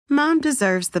Mom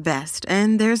deserves the best,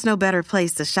 and there's no better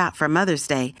place to shop for Mother's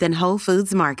Day than Whole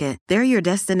Foods Market. They're your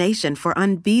destination for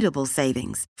unbeatable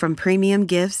savings, from premium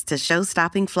gifts to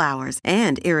show-stopping flowers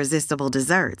and irresistible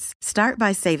desserts. Start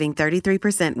by saving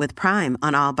 33% with Prime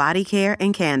on all body care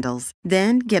and candles.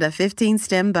 Then get a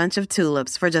 15-stem bunch of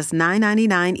tulips for just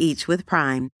 $9.99 each with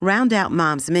Prime. Round out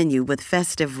Mom's menu with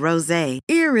festive rosé,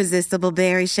 irresistible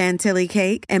berry chantilly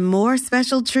cake, and more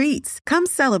special treats. Come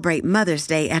celebrate Mother's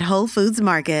Day at Whole Foods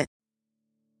Market.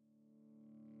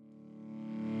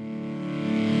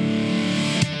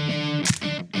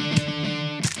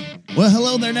 Well,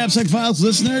 hello there, Knapsack Files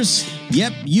listeners.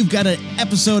 Yep, you've got an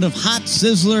episode of Hot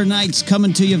Sizzler Nights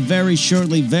coming to you very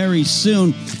shortly, very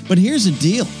soon. But here's the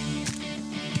deal.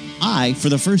 I, for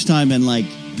the first time in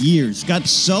years, got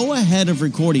so ahead of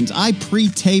recordings, I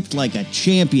pre-taped like a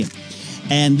champion.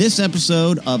 And this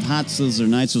episode of Hot Sizzler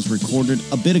Nights was recorded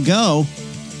a bit ago.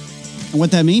 And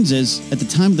what that means is, at the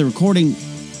time of the recording,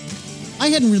 I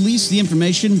hadn't released the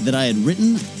information that I had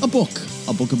written a book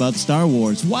about Star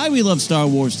Wars, why we love Star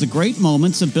Wars, the great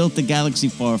moments that built the galaxy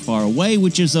far, far away,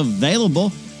 which is available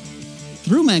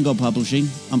through Mango Publishing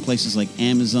on places like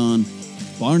Amazon,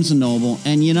 Barnes & Noble,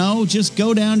 and, just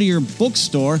go down to your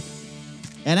bookstore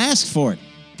and ask for it.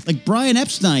 Like Brian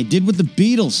Epstein did with the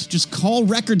Beatles. Just call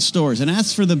record stores and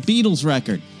ask for the Beatles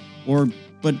record.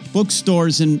 But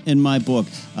bookstores in my book.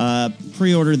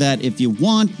 Pre-order that if you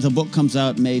want. The book comes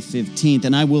out May 15th.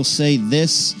 And I will say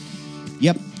this.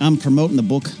 Yep, I'm promoting the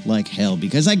book like hell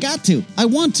because I got to. I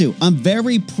want to. I'm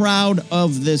very proud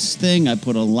of this thing. I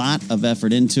put a lot of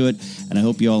effort into it, and I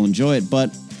hope you all enjoy it.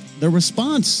 But the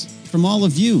response from all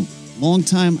of you,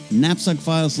 longtime Knapsack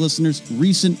Files listeners,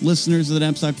 recent listeners of the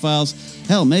Knapsack Files,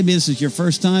 hell, maybe this is your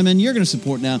first time and you're going to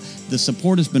support now. The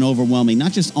support has been overwhelming,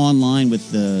 not just online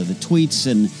with the tweets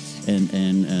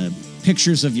and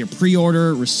pictures of your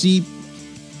pre-order receipt,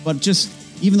 but just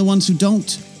even the ones who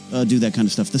don't do that kind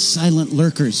of stuff. The silent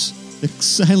lurkers, the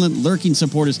silent lurking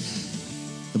supporters.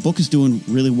 The book is doing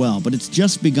really well, but it's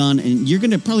just begun, and you're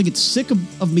going to probably get sick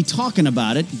of me talking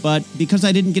about it, but because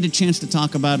I didn't get a chance to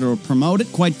talk about it or promote it,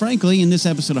 quite frankly, in this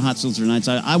episode of Hot Sizzler Nights,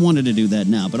 I wanted to do that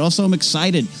now. But also I'm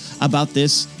excited about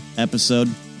this episode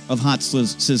of Hot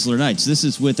Sizzler Nights. This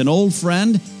is with an old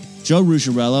friend, Joe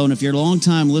Ruggiero, and if you're a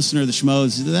longtime listener of the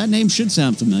Schmoes, that name should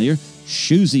sound familiar.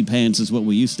 Shoesy Pants is what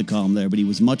we used to call him there, but he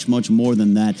was much, much more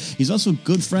than that. He's also a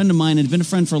good friend of mine and been a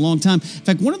friend for a long time. In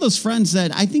fact, one of those friends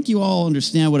that I think you all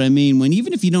understand what I mean when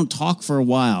even if you don't talk for a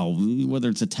while, whether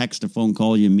it's a text or phone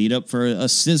call, you meet up for a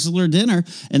Sizzler dinner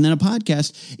and then a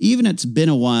podcast, even if it's been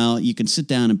a while, you can sit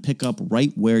down and pick up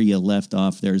right where you left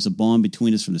off. There's a bond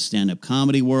between us from the stand-up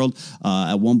comedy world.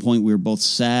 At one point, we were both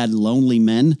sad, lonely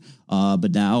men.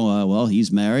 But now,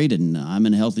 he's married and I'm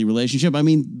in a healthy relationship. I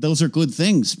mean, those are good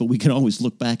things, but we can always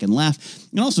look back and laugh.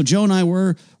 And also, Joe and I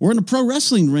were in a pro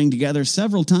wrestling ring together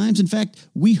several times. In fact,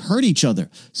 we hurt each other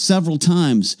several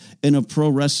times in a pro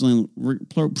wrestling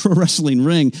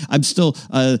ring. I'm still,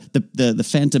 the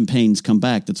phantom pains come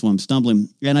back. That's why I'm stumbling.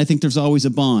 And I think there's always a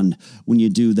bond when you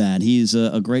do that. He's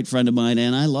a great friend of mine,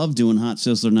 and I love doing Hot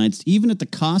Sizzler Nights, even at the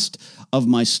cost of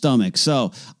my stomach.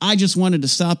 So I just wanted to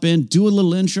stop in, do a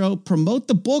little intro, promote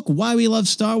the book, Why We Love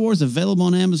Star Wars, available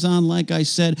on Amazon, like I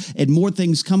said, and more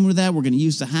things coming with that. We're going to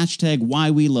use the hashtag Why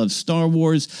We Love Star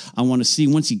Wars. I want to see,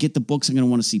 once you get the books, I'm going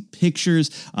to want to see pictures.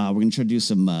 We're going to try to do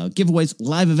some giveaways,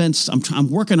 live events.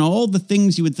 I'm working on all the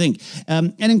things you would think,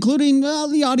 and including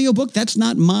the audiobook. That's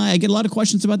not I get a lot of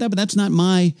questions about that, but that's not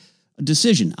my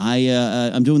decision.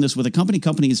 I'm doing this with a company.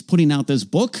 Company is putting out this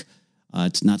book.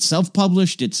 It's not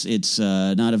self-published. It's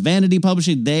not a vanity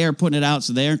publishing. They are putting it out,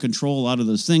 so they're in control of a lot of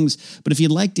those things. But if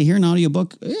you'd like to hear an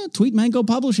audiobook, tweet Mango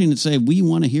Publishing and say, we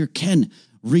want to hear Ken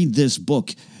read this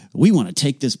book. We want to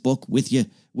take this book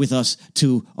with us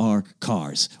to our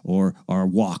cars or our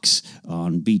walks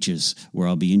on beaches where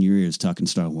I'll be in your ears talking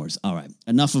Star Wars. All right,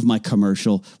 enough of my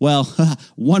commercial. Well,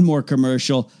 one more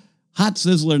commercial. Hot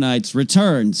Sizzler Nights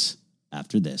returns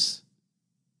after this.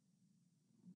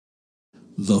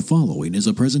 The following is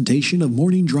a presentation of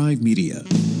Morning Drive Media.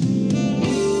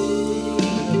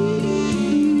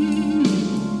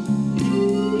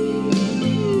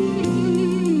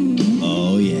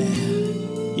 Oh yeah,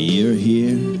 you're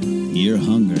here, you're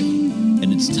hungry,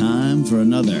 and it's time for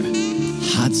another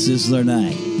Hot Sizzler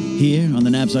Night here on the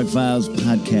Knapsack Files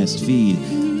podcast feed.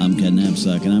 I'm Ken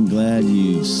Knapsack, and I'm glad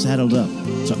you saddled up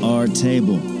to our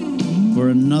table for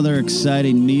another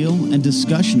exciting meal and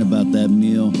discussion about that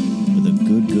meal with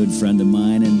a good friend of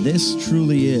mine. And this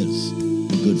truly is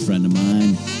a good friend of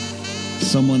mine.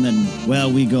 Someone that,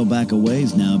 well, we go back a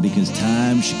ways now because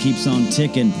time, keeps on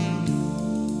ticking.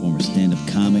 Former stand-up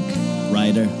comic,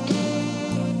 writer,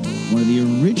 one of the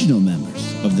original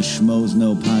members of the Schmoes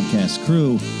Know podcast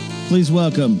crew. Please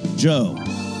welcome Joe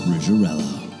Ruggiero.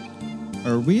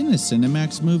 Are we in a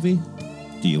Cinemax movie?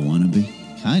 Do you want to be?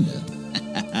 Kinda.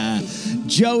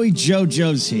 Joey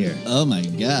JoJo's here. Oh my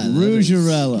God.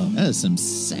 Ruggiero. That is some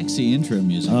sexy intro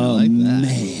music. Oh, I like that.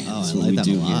 Man. Oh, That's I what like we that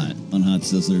do a lot. here on Hot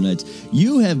Sizzler Nights.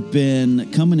 You have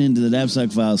been coming into the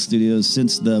Knapsack Files studios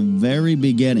since the very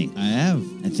beginning. I have.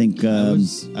 I think I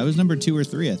was number 2 or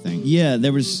 3, I think. yeah,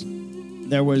 there was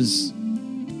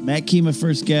Matt Kima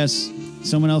first guest.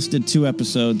 Someone else did 2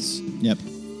 episodes. Yep.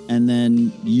 And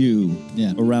then you,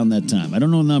 around that time. I don't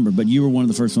know the number, but you were one of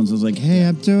the first ones. I was like, hey,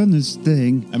 I'm doing this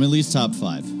thing. I'm at least top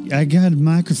 5. I got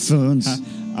microphones.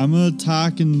 I'm going to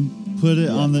talk and put it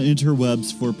on the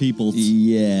interwebs for people.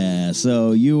 Yeah,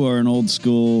 so you are an old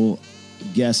school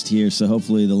guest here, so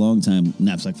hopefully the longtime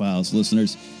Knapsack Files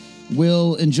listeners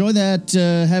will enjoy that,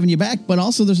 having you back. But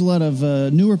also there's a lot of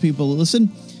newer people that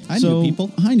listen. Hi, new people.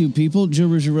 Hi, new people. Joe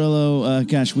Ruggiero,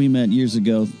 gosh, we met years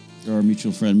ago. Our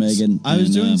mutual friend Megan. I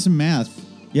was doing some math.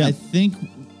 Yeah. I think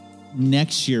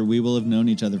next year we will have known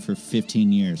each other for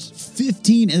 15 years.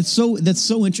 15, and that's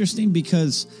so interesting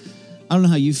because I don't know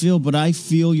how you feel, but I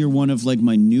feel you're one of like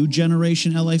my new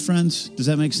generation LA friends. Does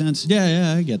that make sense?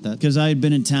 Yeah, I get that. Because I had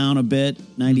been in town a bit.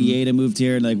 98, I moved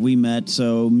here, and like we met.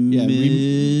 So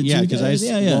because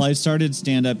I started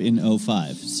stand up in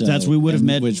 05. So that's we would have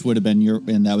met, which would have been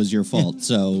and that was your fault.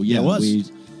 So it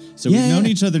was. We've known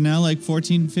each other now like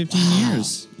 14, 15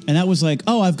 years. And that was like,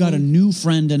 I've got a new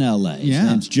friend in LA. His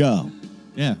name's Joe.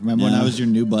 Yeah, remember when I was your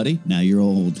new buddy? Now you're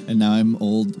old. And now I'm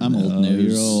old. I'm old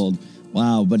news. You're old.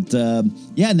 Wow, but I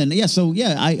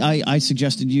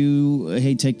suggested you,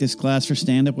 hey, take this class for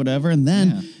stand-up, whatever, and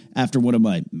then after one of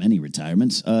my many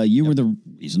retirements, you were the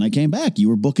reason I came back. You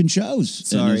were booking shows.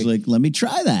 Sorry. And I was like, let me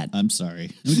try that. I'm sorry.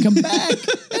 And we come back, and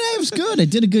it was good. I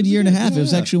did a good year and a half. It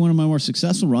was actually one of my more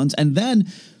successful runs, and then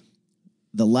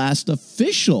the last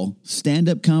official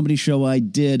stand-up comedy show I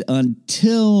did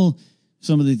until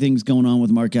some of the things going on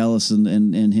with Mark Ellis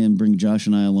and him bring Josh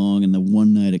and I along and the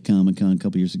one night at Comic-Con a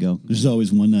couple years ago. There's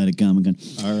always one night at Comic-Con.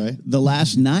 All right. The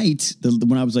last night,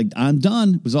 when I was like, I'm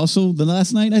done, was also the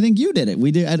last night I think you did it.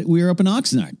 We were up in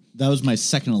Oxnard. That was my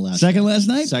second to last Second show. last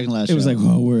night? Second last It was show.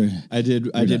 like, I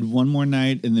did one more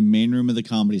night in the main room of the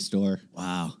Comedy Store.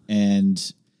 Wow.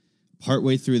 And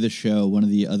partway through the show, one of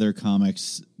the other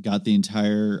comics got the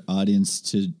entire audience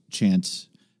to chant.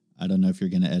 I don't know if you're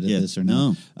going to edit this or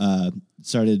not. No.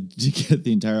 Started to get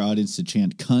the entire audience to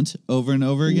chant "cunt" over and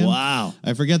over again. Wow.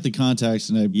 I forget the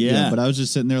context, and but I was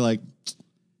just sitting there like,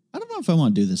 I don't know if I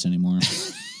want to do this anymore.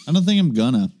 I don't think I'm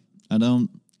gonna.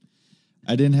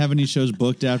 I didn't have any shows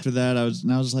booked after that. I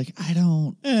was like, I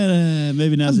don't.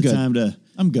 Maybe now's the time to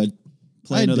I'm good.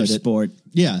 play another sport.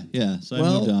 Yeah. So I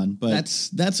moved on. But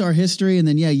that's our history. And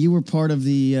then you were part of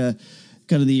the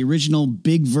kind of the original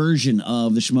big version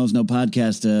of the Schmoes Know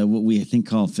podcast, what we I think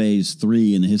call Phase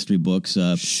 3 in the history books.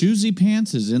 Shoesy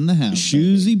Pants is in the house.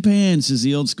 Shoesy Pants is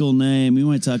the old school name. We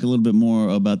want to talk a little bit more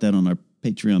about that on our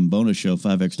Patreon bonus show,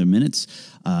 5 extra minutes,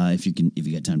 if you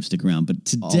got time to stick around. But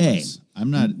today, I'm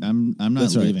not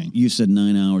leaving. Right. You said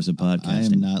 9 hours of podcasting. I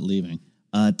am not leaving.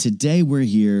 Today we're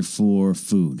here for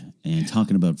food and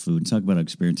talking about food and talking about our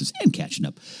experiences and catching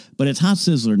up. But it's Hot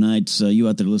Sizzler Nights. You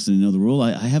out there listening know the rule.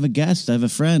 I have a guest. I have a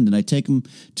friend, and I take him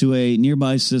to a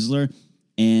nearby Sizzler,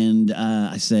 and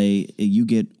I say, you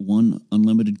get one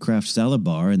unlimited craft salad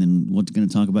bar, and then we're going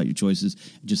to talk about your choices,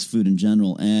 just food in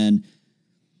general. And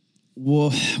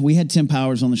well, we had Tim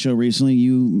Powers on the show recently.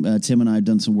 Tim and I have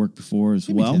done some work before as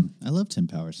well. Tim. I love Tim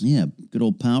Powers. Yeah, good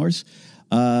old Powers.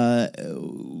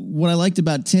 What I liked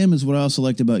about Tim is what I also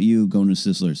liked about you going to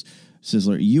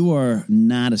Sizzler. You are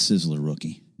not a Sizzler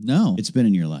rookie. No. It's been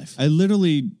in your life. I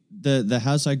literally, the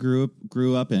house I grew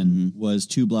up in was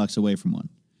 2 blocks away from one.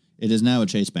 It is now a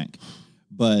Chase Bank.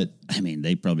 But I mean,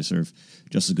 they probably serve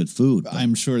just as good food.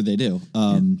 I'm sure they do.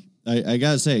 I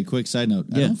got to say, a quick side note.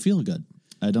 I don't feel good.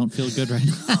 I don't feel good right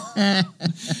now.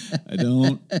 I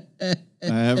don't. I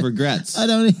have regrets. I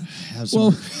don't.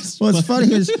 What's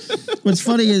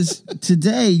funny is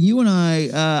today you and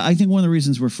I think one of the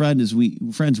reasons we're friends, we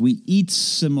eat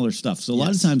similar stuff. So a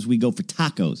lot of times we go for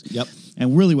tacos. Yep.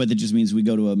 And really what that just means we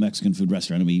go to a Mexican food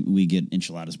restaurant and we get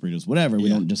enchiladas, burritos, whatever. We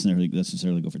don't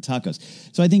necessarily go for tacos.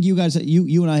 So I think you guys,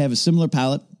 you and I have a similar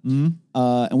palate. And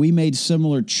we made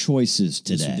similar choices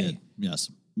today. Yes, we did.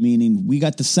 Yes. Meaning we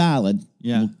got the salad.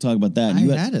 Yeah. We'll talk about that. I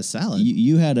had a salad.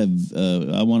 You had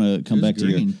I want to come back to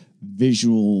your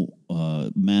visual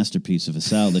masterpiece of a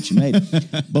salad that you made.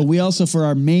 But we also, for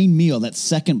our main meal, that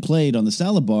second plate on the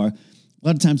salad bar, a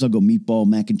lot of times I'll go meatball,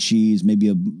 mac and cheese, maybe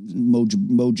a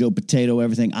mojo potato,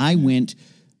 everything. I went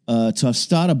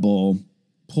tostada bowl,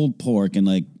 pulled pork, and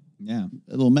like Yeah.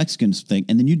 a little Mexican thing,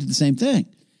 and then you did the same thing.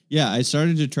 Yeah, I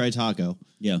started to try taco.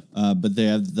 Yeah. But they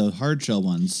have the hard shell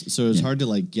ones, so it was hard to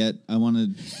like get. I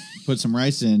wanted to put some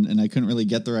rice in, and I couldn't really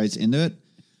get the rice into it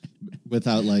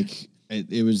without like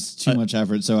it was too much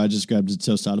effort. So I just grabbed a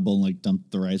tostada bowl and like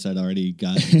dumped the rice I'd already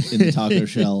got in the taco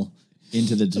shell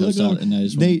into the tostada, and I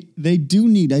just they do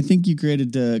need. I think you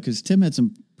created because Tim had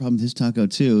some problem with his taco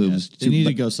too. It was they need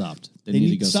to go soft. They need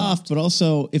to go soft, but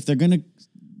also if they're gonna.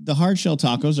 The hard shell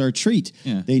tacos are a treat.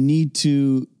 Yeah. They need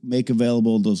to make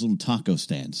available those little taco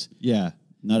stands. Yeah.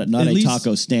 Not a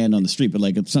taco stand on the street, but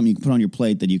like something you can put on your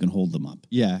plate that you can hold them up.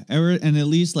 Yeah. And at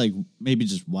least like maybe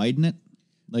just widen it.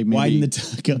 Like maybe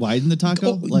widen the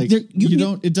taco. Like you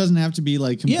don't, it doesn't have to be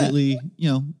like completely,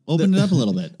 open it up a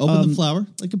little bit. Open the flour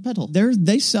like a petal.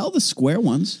 They sell the square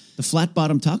ones, the flat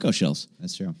bottom taco shells.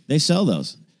 That's true. They sell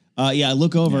those. I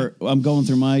look over, I'm going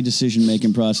through my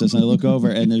decision-making process and I look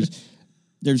over and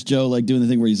there's Joe like doing the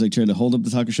thing where he's like trying to hold up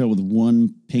the taco shell with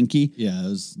one pinky. Yeah, it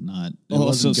was not.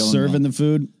 Also serving the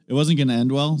food. It wasn't going to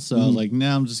end well, so I was like,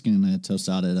 "No, I'm just going to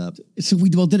tostada it up." So we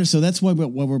did it. So that's why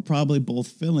we're probably both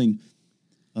feeling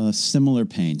similar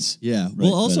pains. Yeah. Right,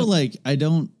 well, also like I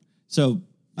don't. So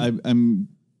I don't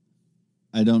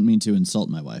mean to insult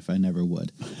my wife. I never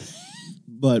would.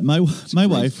 But my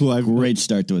wife, who I've great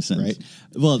start to a sentence, right?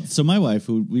 Well, so my wife,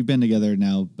 who we've been together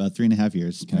now about 3.5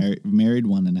 years, married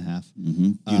 1.5.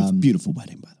 Mm-hmm. Beautiful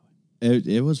wedding, by the way.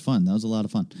 It was fun. That was a lot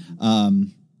of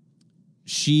fun.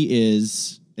 She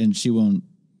is, and she won't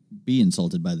be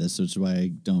insulted by this, which is why I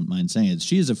don't mind saying it.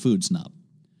 She is a food snob.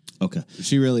 Okay,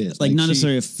 she really is. Like not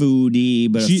necessarily a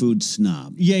foodie, but a food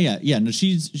snob. Yeah. No,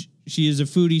 she is a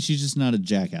foodie. She's just not a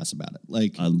jackass about it.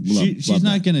 Like she's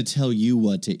not going to tell you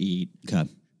what to eat. Okay.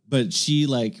 But she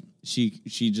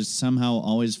just somehow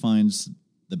always finds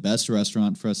the best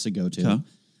restaurant for us to go to. Okay.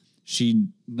 She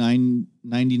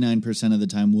 99% of the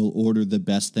time will order the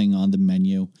best thing on the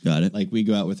menu. Got it. Like we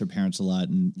go out with her parents a lot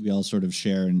and we all sort of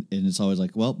share and it's always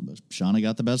like, well, Shauna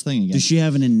got the best thing again. Does she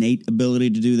have an innate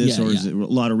ability to do this is it a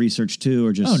lot of research too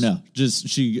or just? Oh no,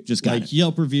 she just got like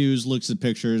Yelp reviews, looks at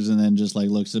pictures and then just like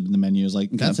looks up in the menu is like,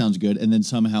 that sounds good. And then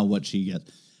somehow what she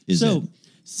gets.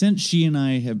 Since she and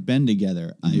I have been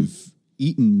together, I've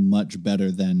eaten much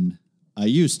better than I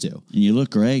used to. And you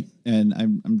look great. And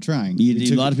I'm trying.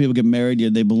 A lot of people get married,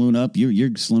 they balloon up.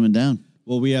 You're slimming down.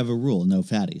 Well, we have a rule, no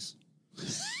fatties.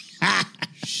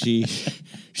 she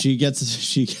gets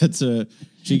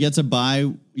a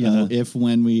buy, if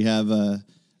when we have a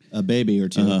baby or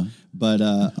two. But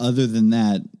other than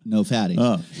that, no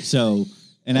fatties. So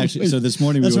and actually so this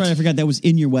morning that's right, I forgot that was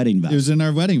in your wedding vows. It was in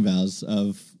our wedding vows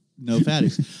of no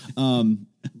fatties.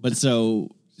 But so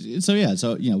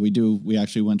we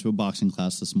actually went to a boxing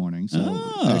class this morning. So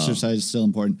exercise is still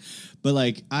important. But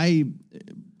like I've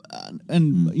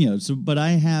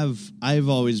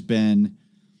always been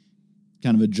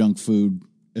kind of a junk food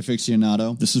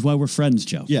aficionado. This is why we're friends,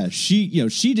 Joe. Yeah,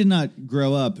 she did not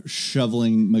grow up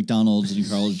shoveling McDonald's and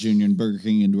Carl's Jr. and Burger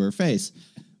King into her face,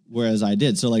 whereas I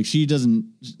did. So like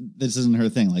this isn't her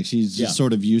thing. Like she's just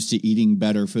sort of used to eating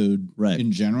better food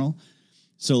in general.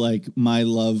 So like my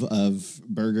love of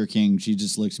Burger King, she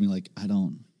just looks at me like,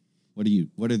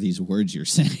 what are these words you're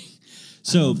saying?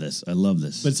 So I love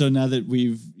this. But so now that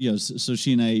we've, so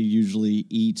she and I usually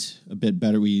eat a bit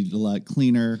better. We eat a lot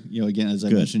cleaner. Again, as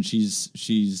I mentioned,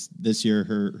 she's this year,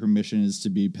 her mission is to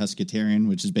be pescatarian,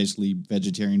 which is basically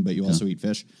vegetarian, but you also eat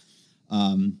fish.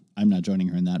 I'm not joining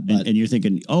her in that. But and you're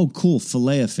thinking, oh, cool,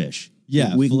 fillet of fish.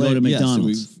 Yeah. We can go to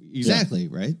McDonald's. Exactly,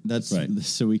 right? That's right.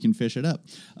 So we can fish it up.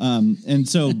 And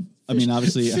so, I mean,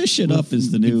 obviously... Fish it up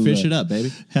is the new... Fish it up, baby.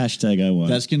 Hashtag I want.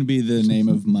 That's going to be the name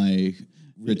of my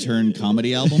return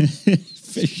comedy album.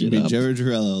 Fish it up. Joe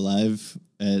Girello live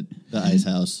at the Ice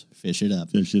House. Fish it up.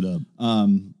 Fish it up.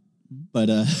 But,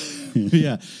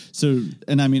 yeah. So,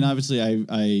 and I mean, obviously,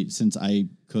 I since I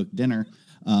cook dinner,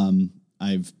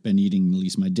 I've been eating, at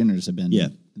least my dinners have been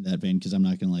in that vein, because I'm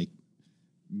not going to, like,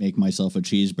 make myself a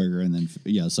cheeseburger and then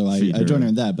so I join her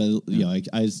in that, but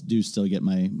I do still get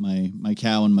my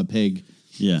cow and my pig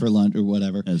for lunch or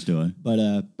whatever. As do I. But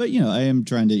I am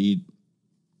trying to eat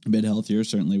a bit healthier,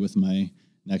 certainly with my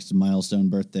next milestone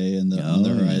birthday and on the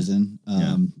horizon.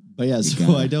 But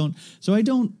I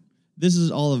don't. This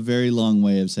is all a very long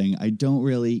way of saying I don't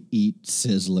really eat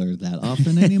Sizzler that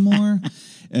often anymore.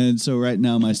 And so right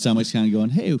now my stomach's kind of going,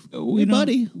 hey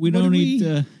buddy, we don't eat.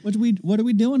 What are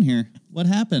we doing here? What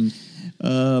happened?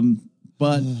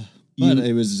 But But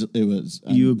it was.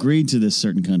 You agreed to this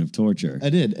certain kind of torture. I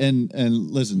did, and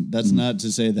listen, that's not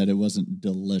to say that it wasn't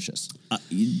delicious.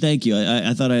 Thank you.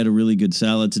 I thought I had a really good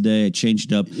salad today. I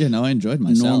changed up. Yeah, no, I enjoyed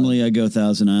my Normally, salad. I go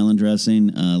Thousand Island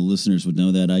dressing. Listeners would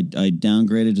know that. I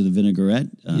downgraded to the vinaigrette.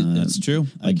 That's true.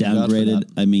 I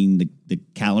downgraded. I mean the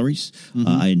calories.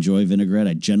 I enjoy vinaigrette.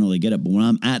 I generally get it, but when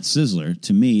I'm at Sizzler,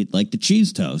 to me, like the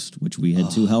cheese toast, which we had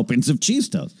 2 helpings of cheese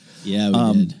toast. Yeah,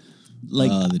 we did.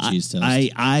 Like the cheese toast.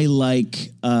 I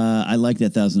like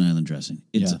that Thousand Island dressing.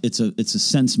 It's a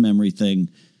sense memory thing.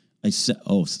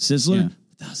 Sizzler,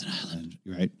 Thousand Island,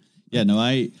 right? Yeah, no,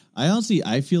 I honestly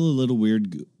I feel a little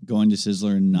weird going to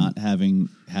Sizzler and not having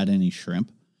had any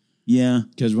shrimp. Yeah,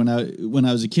 because when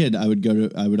I was a kid, I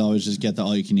would always just get the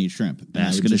all you can eat shrimp.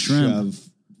 Basket of shrimp. Shove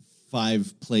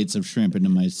 5 plates of shrimp into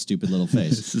my stupid little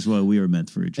face. This is why we were meant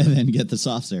for each other. And then get the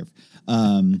soft serve.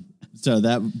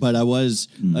 But I was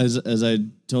as I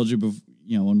told you before,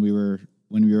 when we were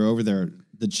over there,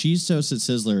 the cheese toast at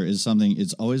Sizzler is something.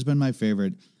 It's always been my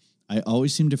favorite. I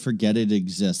always seem to forget it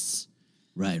exists.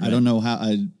 Right. I don't know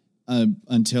how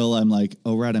until I'm like,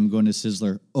 oh right, I'm going to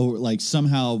Sizzler. Oh, like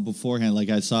somehow beforehand, like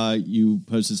I saw you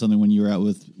posted something when you were out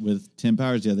with Tim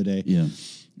Powers the other day. Yeah.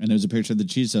 And there was a picture of the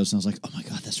cheese toast, and I was like, "Oh my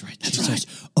god, that's right, that's right."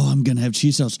 Oh, I'm gonna have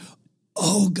cheese toast.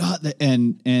 Oh god,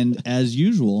 and as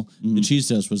usual, the cheese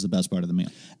toast was the best part of the meal.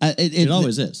 It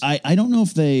always is. I don't know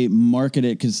if they market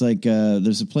it because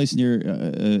there's a place near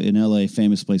in LA,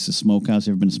 famous place, the Smokehouse.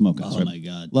 You ever been to Smokehouse? Oh right? my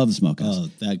god, love the Smokehouse. Oh,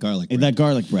 that garlic bread. That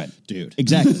garlic bread, dude.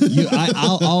 Exactly.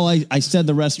 I said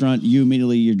the restaurant. You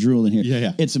immediately you're drooling here.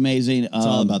 Yeah. It's amazing. It's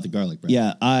all about the garlic bread.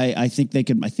 Yeah, I think they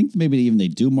could. I think maybe even they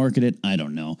do market it. I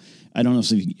don't know. I don't know.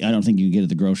 I don't think you can get it at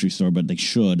the grocery store, but they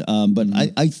should. But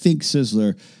I think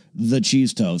Sizzler, the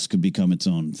cheese toast, could become its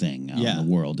own thing out in the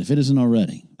world if it isn't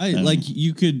already.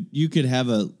 You could have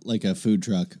a food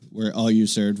truck where all you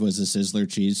served was a Sizzler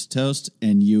cheese toast,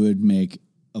 and you would make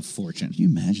a fortune. Can you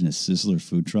imagine a Sizzler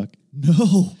food truck?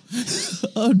 No,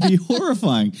 that would be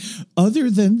horrifying. Other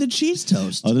than the cheese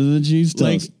toast,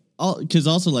 toast, because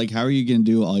also how are you going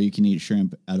to do all you can eat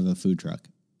shrimp out of a food truck?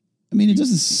 I mean, it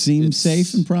doesn't seem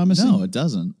safe and promising. No, it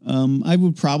doesn't. I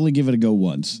would probably give it a go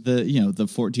once. The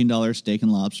 $14 steak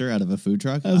and lobster out of a food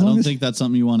truck. I don't think that's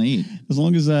something you want to eat. As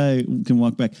long as I can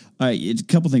walk back. All right, it's a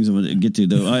couple things I want to get to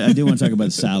though. I do want to talk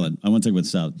about salad. Oh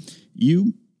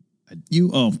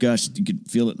gosh, you can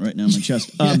feel it right now in my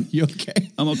chest. You okay?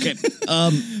 I'm okay.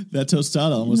 That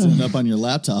tostada almost ended up on your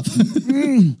laptop.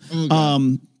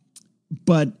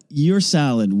 But your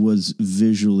salad was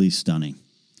visually stunning.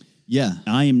 Yeah,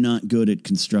 I am not good at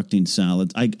constructing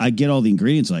salads. I get all the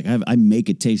ingredients. I make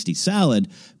a tasty salad,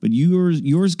 but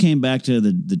yours came back to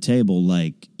the table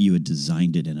like you had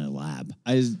designed it in a lab.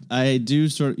 I do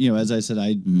sort of, as I said,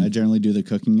 I generally do the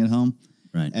cooking at home,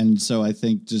 right? And so I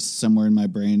think just somewhere in my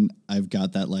brain, I've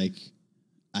got that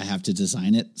I have to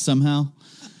design it somehow.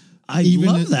 I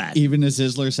love that, even a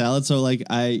Sizzler salad. So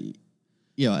I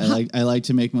like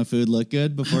to make my food look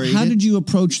good before I eat it. How did you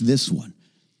approach this one?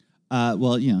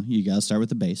 Well, you got to start with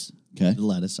the base. Okay. The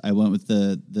lettuce. I went with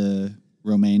the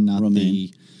romaine, not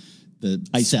the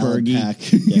salad icebergy pack.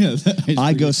 Yeah.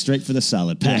 I go straight for the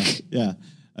salad pack. Yeah.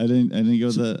 I didn't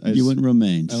go You went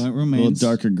romaines. I went romaines. A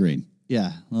little darker green.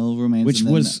 Yeah, a little romaines. Which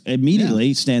was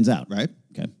immediately stands out. Right.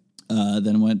 Okay.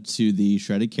 Then went to the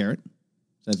shredded carrot.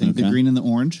 So I think the green and the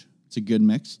orange. It's a good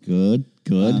mix. Good.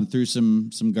 Threw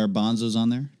some garbanzos on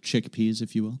there, chickpeas,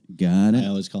 if you will. Got it. I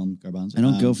always call them garbanzos. I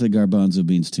don't go for the garbanzo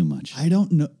beans too much. I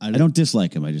don't know. I don't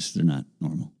dislike them. They're not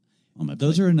normal on my plate.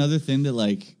 Those are another thing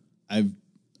that I've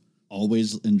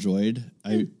always enjoyed.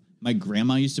 My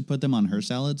grandma used to put them on her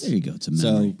salads. There you go. It's a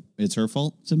memory. So it's her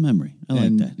fault. It's a memory. I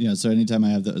like that. Yeah. So anytime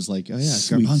I have those,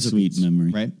 garbanzo sweet beans,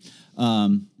 memory, right?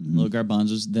 Little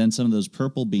garbanzos. Then some of those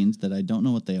purple beans that I don't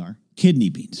know what they are. Kidney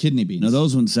beans. Now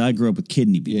those ones, I grew up with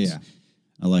kidney beans. Yeah.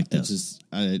 I like those.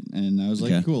 And I was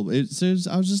like, cool. I was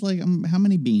just like, how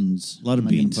many beans? A lot of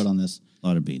beans. Put on this. A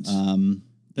lot of beans.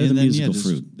 They're the musical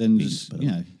fruit. Then beans,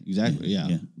 exactly.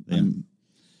 Yeah.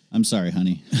 I'm sorry,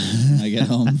 honey. I get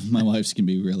home, my wife's can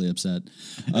be really upset.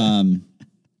 And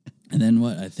then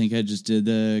what? I think I just did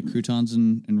the croutons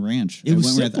and ranch. It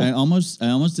was simple. I almost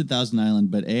did Thousand Island,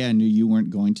 but I knew you weren't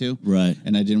going to. Right.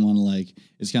 And I didn't want to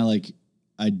it's kind of like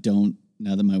I don't,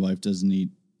 now that my wife doesn't eat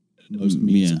most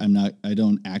meats, I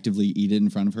don't actively eat it in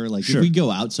front of her. If we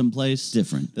go out someplace,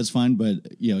 different. That's fine. But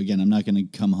again, I'm not going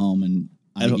to come home and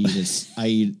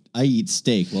I eat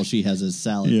steak while she has a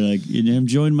salad. You're like, I'm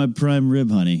enjoying my prime rib,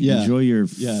 honey. Yeah. Enjoy your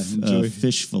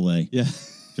fish fillet. Yeah.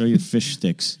 Enjoy your fish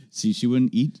sticks. See, she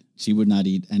would not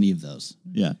eat any of those.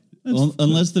 Yeah.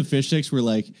 Unless the fish sticks were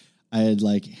I had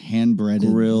like hand breaded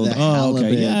Grilled. the hell of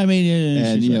it. Yeah, I mean,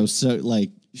 and she's so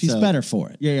like she's better for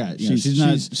it. Yeah.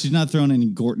 She's not throwing any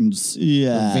Gorton's,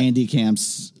 Yeah. or Vandy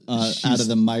Camps out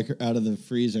of the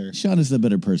freezer. Sean is the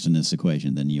better person in this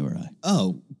equation than you or I.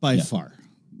 Oh, by far.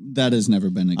 That has never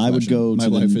been a question. I would go My to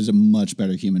wife is a much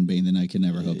better human being than I could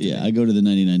ever hope to be. I go to the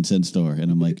 99-cent store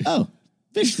and I'm like, oh,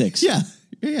 fish sticks. Yeah.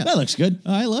 That looks good.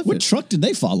 I love What it. truck did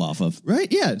they fall off of? Right?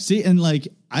 Yeah. See, and like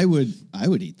I would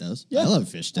eat those. Yeah. I love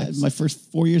fish sticks. My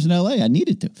first 4 years in LA, I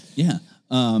needed to. Yeah.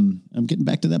 I'm getting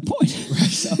back to that point.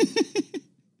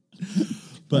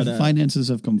 But finances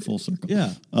have come full circle.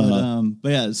 Yeah.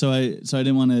 But yeah, so I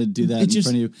didn't want to do that in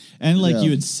front of you. And like you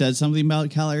had said something about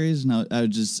calories, and I'm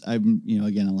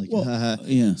like,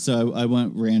 yeah. So I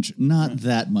went ranch, not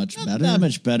that much better. Not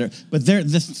much better. But the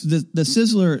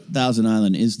Sizzler Thousand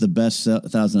Island is the best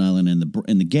Thousand Island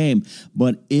in the game,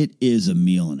 but it is a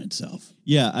meal in itself.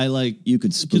 Yeah, I like you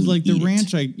could spoon because like the eat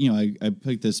ranch, I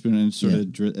picked the spoon and sort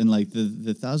of and like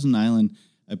the Thousand Island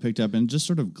I picked up and just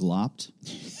sort of glopped.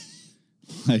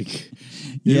 Like,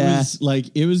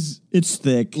 it's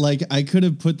thick. Like I could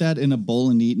have put that in a bowl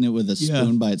and eaten it with a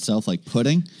spoon by itself, like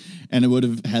pudding, and it would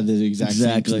have had the exact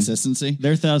same consistency.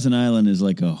 Their Thousand Island is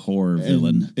like a horror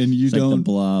villain, and you it's don't like the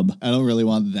Blob. I don't really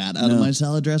want that out of my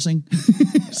salad dressing.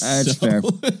 That's fair.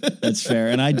 That's fair.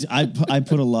 And I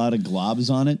put a lot of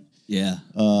globs on it. Yeah,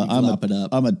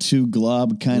 I'm a 2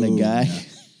 glob kind of guy.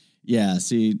 Yeah.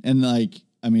 See, and like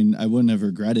I mean, I wouldn't have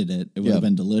regretted it. It would have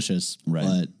been delicious, right?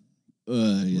 But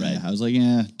I was like,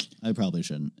 I probably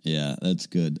shouldn't. Yeah, that's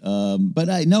good. But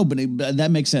that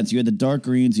makes sense. You had the dark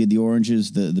greens, you had the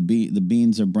oranges, the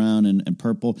beans are brown and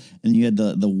purple, and you had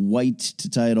the white to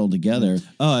tie it all together.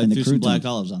 Oh, I and threw some black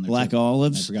olives on there. Black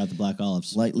olives. I forgot the black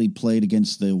olives. Lightly played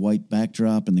against the white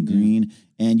backdrop and the green.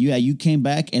 And you came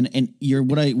back and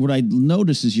what I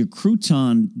noticed is your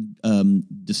crouton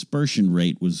dispersion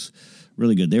rate was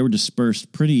really good. They were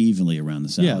dispersed pretty evenly around the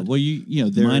salad.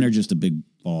 Yeah, well mine are just a big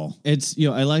ball. It's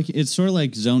it's sort of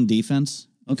like zone defense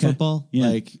football.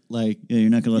 Yeah. Like you're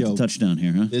not gonna let the touchdown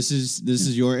here, huh? This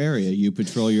is your area. You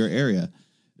patrol your area.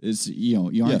 It's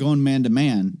you aren't going man to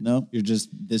man. No. You're just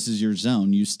this is your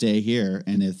zone. You stay here,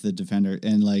 and if the defender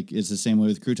and like it's the same way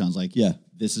with croutons. Like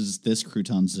this is this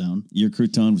crouton's zone. Your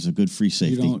crouton was a good free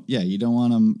safety. You don't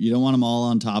want them. You don't want them all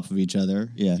on top of each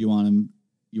other. Yeah. You want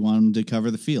them to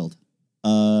cover the field.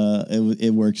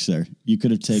 It works, sir. You could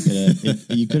have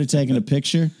taken a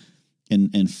picture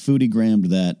and foodie-grammed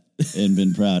that and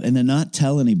been proud, and then not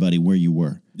tell anybody where you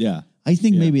were. Yeah, I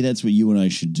think maybe that's what you and I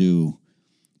should do.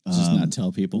 Just not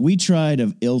tell people. We tried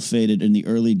of ill-fated in the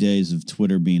early days of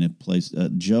Twitter being a place.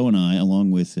 Joe and I, along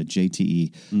with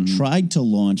JTE, tried to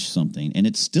launch something, and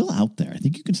it's still out there. I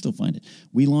think you can still find it.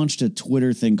 We launched a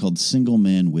Twitter thing called Single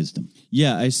Man Wisdom.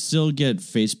 Yeah, I still get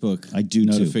Facebook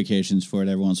notifications for it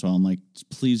every once in a while. I'm like,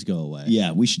 please go away.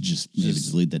 Yeah, we should just maybe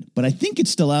delete that. But I think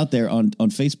it's still out there on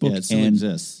Facebook. Yeah, it still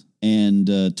exists.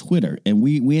 And Twitter. And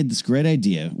we had this great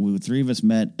idea. The 3 of us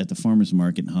met at the farmer's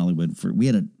market in Hollywood. We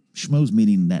had a schmoes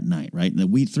meeting that night, right?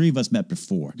 And we 3 of us met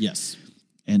before. Yes.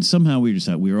 And somehow we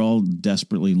decided we were all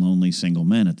desperately lonely single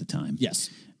men at the time. Yes.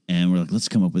 And we're like, let's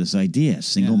come up with this idea,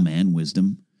 single man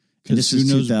wisdom. Because who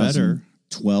knows better?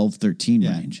 12, 13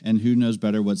 range. And who knows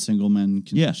better what single men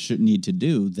should need to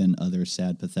do than other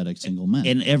sad, pathetic single men.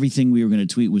 And everything we were going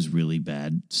to tweet was really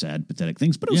bad, sad, pathetic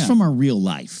things, but it was from our real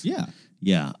life. Yeah.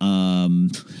 Yeah.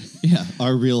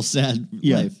 Our real sad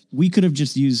life. We could have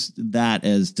just used that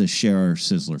as to share our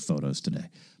Sizzler photos today.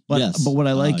 But what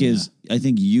I like is I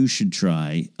think you should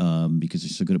try, because you're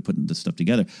so good at putting this stuff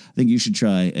together, I think you should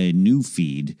try a new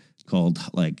feed called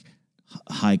like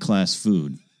High Class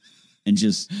Food. And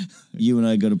just you and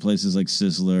I go to places like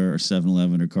Sizzler or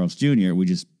 7-Eleven or Carl's Jr. We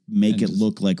just make it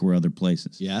look like we're other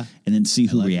places. Yeah. And then see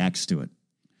who reacts to it.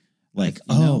 Like,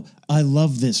 I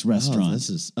love this restaurant.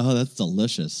 That's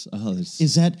delicious.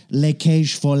 Is that Le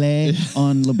Cage Follet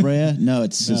on La Brea? No,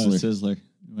 it's Sizzler. No, Sizzler.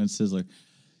 We went Sizzler.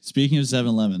 Speaking of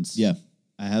 7-Elevens,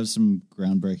 I have some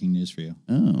groundbreaking news for you.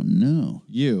 Oh no!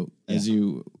 As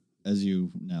you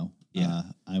know,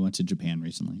 I went to Japan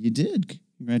recently. You did.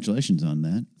 Congratulations on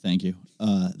that. Thank you.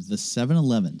 The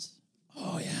 7-Elevens.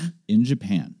 Oh yeah. In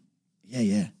Japan.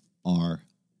 Yeah. Are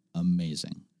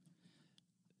amazing.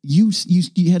 You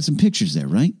had some pictures there,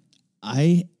 right?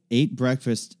 I ate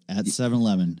breakfast at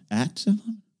 7-Eleven. At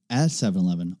 7-Eleven? At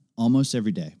 7-Eleven almost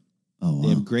every day. Oh, wow. They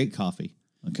have great coffee.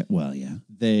 Okay. Well, yeah.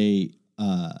 They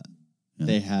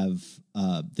had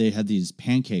these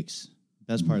pancakes.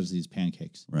 Best part is these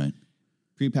pancakes. Right.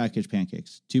 Prepackaged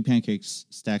pancakes. 2 pancakes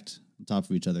stacked on top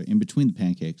of each other. In between the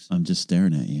pancakes, I'm just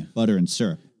staring at you. butter and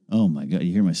syrup. Oh my God!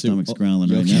 You hear my stomach's growling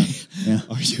You right okay? now.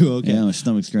 Yeah. Are you okay? Yeah, my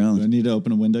stomach's Do I growling. need to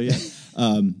open a window yet?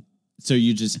 So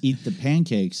you just eat the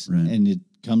pancakes, Right. and it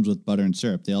comes with butter and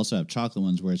syrup. They also have chocolate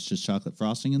ones where it's just chocolate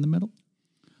frosting in the middle.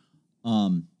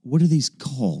 What are these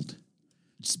called?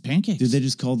 Just pancakes. Do they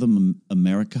just call them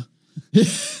America?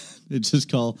 It's just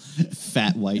called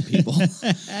fat white people.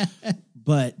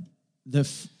 But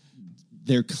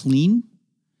they're clean.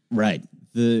 Right.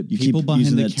 The You people keep behind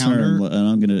using the that counter, term, and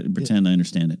I'm going to pretend I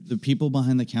understand it. the people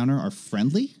behind the counter are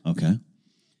friendly. Okay.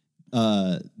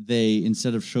 They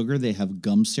instead of sugar, they have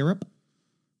gum syrup,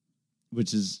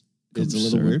 which is it's a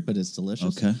little syrup. weird, but it's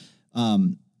delicious. Okay.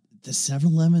 The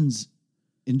 7-Elevens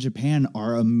in Japan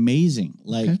are amazing.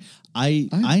 Like Okay.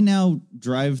 I now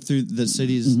drive through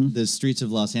the the streets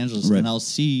of Los Angeles, Right. and I'll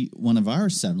see one of our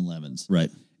 7-Elevens, Right.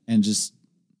 and just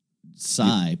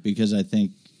sigh because I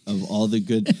think of all the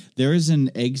good. There is an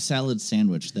egg salad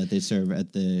sandwich that they serve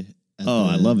at the.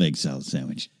 I love egg salad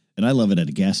sandwich, and I love it at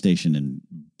a gas station in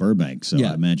Burbank. So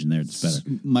Yeah. I imagine there it's better.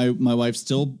 My wife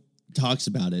still talks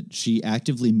about it. She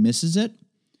actively misses it.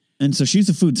 And so she's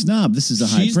a food snob. This is a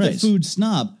high She's praise. the food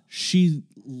snob. She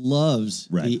loves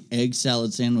Right. the egg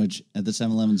salad sandwich at the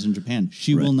 7-Elevens in Japan.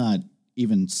 She Right. will not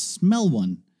even smell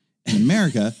one in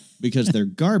America because they're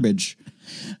garbage.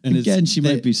 And Again, she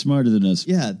might be smarter than us.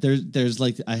 Yeah, there's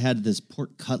like I had this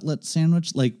pork cutlet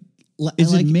sandwich. Like,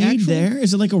 Is like it made actual- there?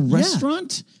 Is it like a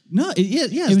restaurant? No, yeah.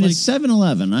 I mean, Like, it's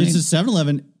 7-Eleven. it's a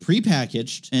 7-Eleven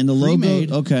prepackaged and the logo.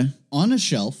 pre-made, Okay. on a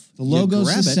shelf. The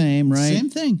logo's the same, right? Same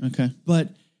thing. Okay.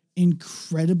 But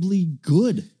incredibly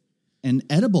good and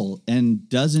edible and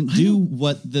doesn't do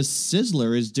what the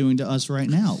Sizzler is doing to us right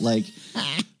now. Like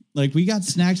we got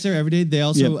snacks there every day. They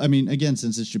also, Yep. I mean, again,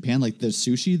 since it's Japan, like there's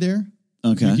sushi there.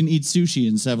 Okay. You can eat sushi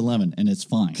in 7-Eleven and it's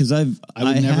fine. Because I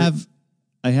would never-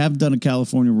 have done a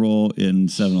California roll in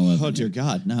 7-Eleven. Oh dear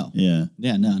God, no. Yeah.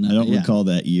 Yeah, no. I don't recall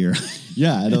that year.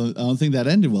 Yeah, I don't think that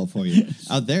ended well for you.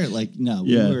 Out there, like, no.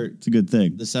 Yeah, We were, it's a good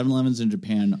thing. the 7-Elevens in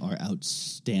Japan are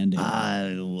outstanding.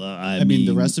 I mean,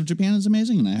 the rest of Japan is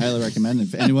amazing, and I highly recommend it.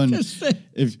 If anyone,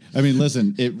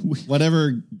 listen,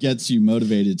 whatever gets you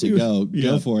motivated to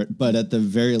go for it. But at the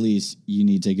very least, you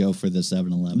need to go for the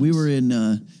 7-Eleven. We were in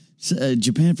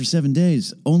Japan for 7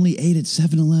 days. Only ate at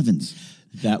 7-Elevens.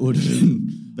 That would have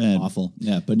been Bad. awful.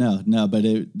 Yeah, but no, but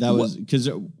that was because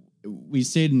we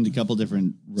stayed in a couple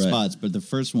different spots. But the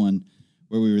first one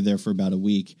where we were there for about a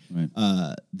week,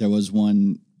 there was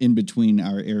one in between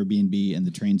our Airbnb and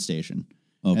the train station.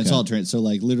 Okay. And it's all train. So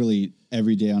like literally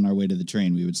every day on our way to the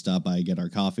train, we would stop by, get our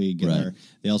coffee,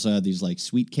 they also had these like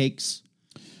sweet cakes.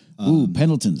 Ooh,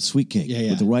 Pendleton, the sweet cake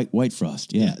yeah. with the white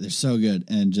frost. Yeah, they're so good.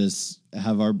 And just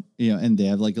have our, and they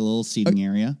have like a little seating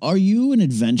area. Are you an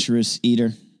adventurous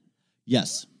eater?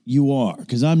 Yes. You are,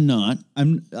 because I'm not.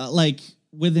 I'm like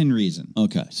within reason.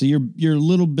 Okay, so you're a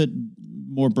little bit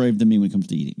more brave than me when it comes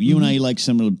to eating. You and I like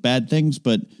similar bad things,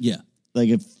 but like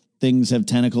if things have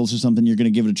tentacles or something, you're going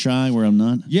to give it a try. Where I'm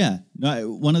not. Yeah, no,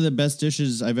 one of the best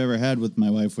dishes I've ever had with my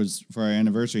wife was for our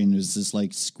anniversary, and it was this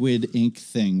like squid ink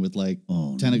thing with like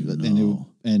tentacles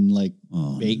and like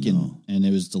bacon, and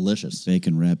it was delicious.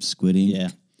 Bacon wrapped squid ink. Yeah.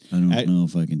 I don't know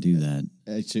if I can do that.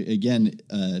 Actually, again,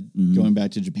 going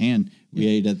back to Japan, we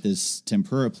ate at this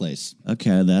tempura place.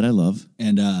 Okay, that I love.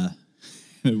 And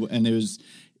and it was,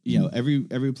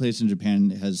 every place in Japan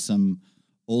has some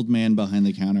old man behind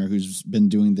the counter who's been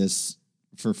doing this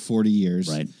for 40 years,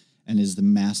 right, and is the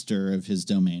master of his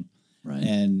domain, right.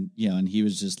 And and he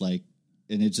was just like,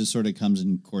 and it just sort of comes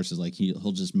in courses. Like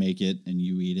he'll just make it, and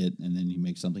you eat it, and then he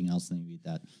makes something else, and you eat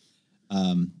that.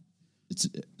 It's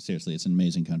seriously, it's an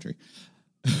amazing country.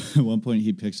 At one point,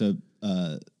 he picks up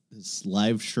this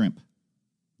live shrimp,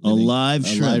 live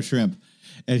shrimp,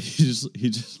 and he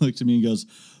just looks at me and goes,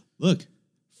 "Look,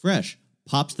 fresh."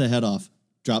 Pops the head off,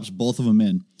 drops both of them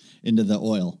into the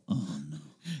oil. Oh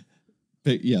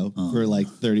no! For like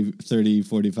 30,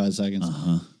 45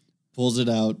 seconds. Pulls it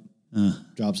out,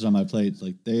 drops it on my plate. It's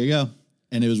like, there you go.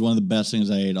 And it was one of the best things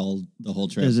I ate the whole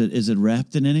trip. Is it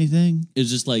wrapped in anything? It's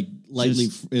just like lightly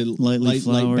floured?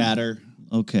 light batter.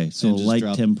 Okay, so light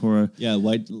tempura. Yeah,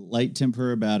 light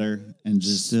tempura batter, and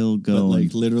just still going.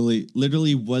 Like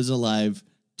literally was alive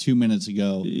 2 minutes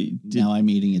ago. Now I'm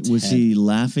eating its Was head. he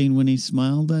laughing when he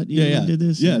smiled at you? Yeah. Did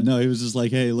this? Yeah, no, he was just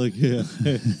like, hey, look, yeah.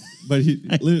 But he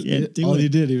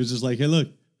was just like, hey, look,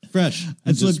 fresh.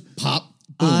 And just pop.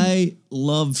 Boom. I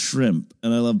love shrimp,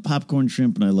 and I love popcorn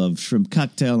shrimp, and I love shrimp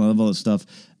cocktail, and I love all that stuff.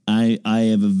 I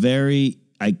have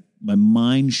my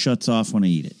mind shuts off when I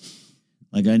eat it.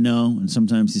 Like I know, and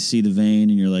sometimes you see the vein,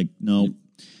 and you're like, no.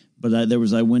 But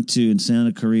I went to in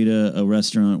Santa Clarita a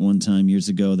restaurant one time years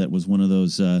ago that was one of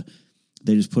those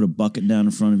They just put a bucket down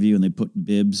in front of you and they put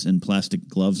bibs and plastic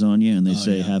gloves on you and they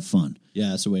say, have fun. Yeah,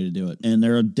 that's the way to do it. And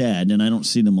they're dead, and I don't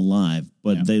see them alive,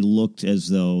 but they looked as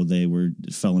though they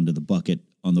fell into the bucket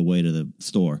on the way to the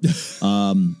store.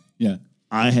 Yeah.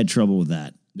 I had trouble with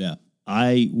that. Yeah.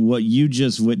 What you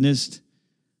just witnessed,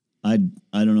 I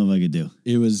don't know if I could do.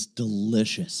 It was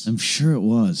delicious. I'm sure it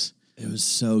was. It was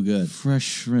so good. Fresh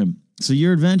shrimp. So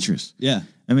you're adventurous. Yeah.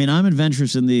 I mean, I'm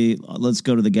adventurous in the let's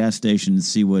go to the gas station and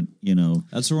see what,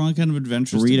 That's the wrong kind of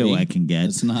adventurous burrito I can get.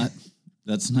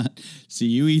 That's not. See,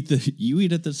 you eat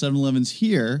at the 7-Elevens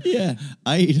here. Yeah.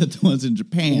 I eat at the ones in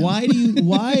Japan.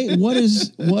 What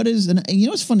is, and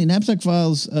what's funny, Knapsack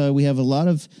Files, we have a lot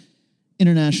of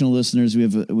international listeners. We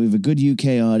have a good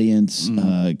UK audience,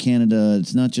 Canada.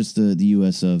 It's not just the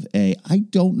US of A. I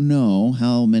don't know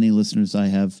how many listeners I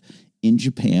have in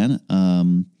Japan.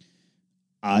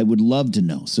 I would love to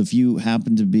know. So if you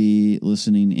happen to be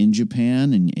listening in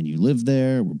Japan and you live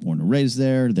there, were born and raised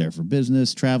there for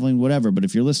business, traveling, whatever. But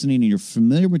if you're listening and you're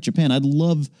familiar with Japan, I'd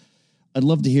love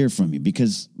to hear from you,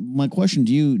 because my question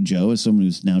to you, Joe, as someone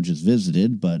who's now just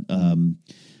visited, but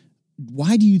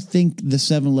why do you think the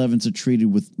 7-Elevens are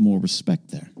treated with more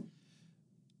respect there?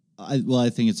 I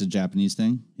think it's a Japanese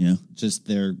thing. Yeah. Just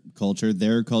their culture.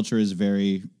 Their culture is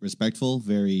very respectful,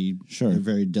 they're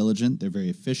very diligent, they're very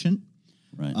efficient.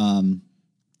 Right.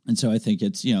 And so I think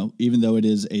it's, even though it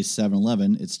is a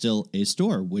 7-Eleven, it's still a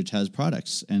store which has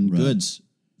products and goods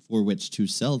for which to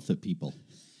sell to people.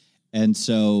 And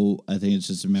so I think it's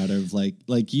just a matter of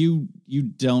like you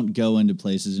don't go into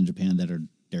places in Japan that are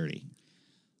dirty.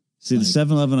 See, the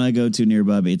 7-Eleven I go to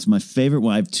nearby, it's my favorite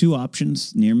one. I have two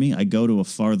options near me. I go to a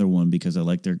farther one because I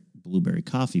like their blueberry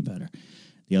coffee better.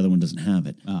 The other one doesn't have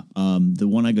it. The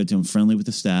one I go to, I'm friendly with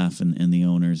the staff and the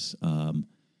owners.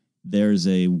 There's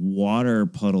a water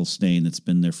puddle stain that's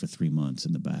been there for 3 months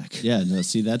in the back. Yeah, no,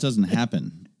 see, that doesn't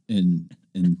happen in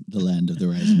the land of the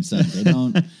rising sun. They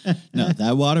don't. No,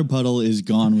 that water puddle is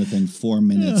gone within 4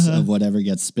 minutes of whatever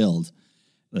gets spilled.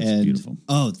 That's beautiful.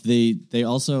 Oh, they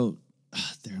also,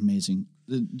 they're amazing.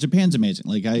 Japan's amazing.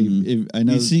 Like I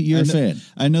know you're a fan.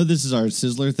 I know this is our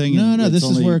Sizzler thing. No, this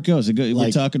is where it goes.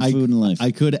 We're talking food and life. I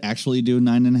could actually do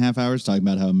 9.5 hours talking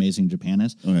about how amazing Japan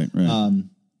is. All right.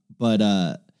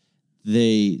 But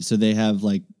they have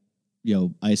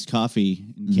iced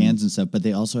coffee in cans and stuff, but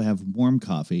they also have warm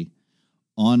coffee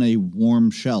on a warm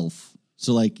shelf.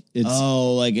 So it's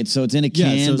it's in a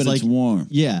can, so but it's warm.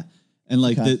 Yeah, and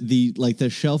the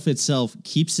shelf itself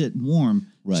keeps it warm,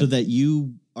 so that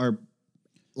you are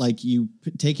you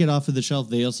take it off of the shelf.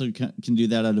 They also can do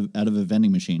that out of a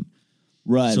vending machine.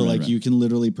 Right. So you can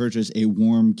literally purchase a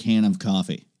warm can of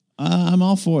coffee. I'm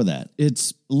all for that.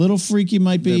 It's a little freaky,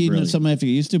 might be something I have to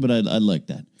get used to, but I like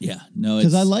that. Yeah, no,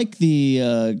 because I like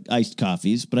the iced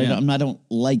coffees, but I don't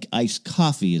like iced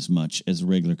coffee as much as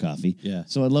regular coffee. Yeah,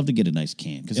 so I'd love to get a nice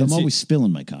can because I'm always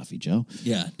spilling my coffee, Joe.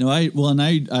 Yeah, no,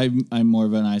 I'm more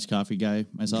of an iced coffee guy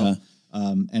myself. Okay.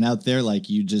 And out there,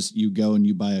 you go and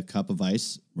you buy a cup of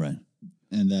ice, right?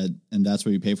 And that's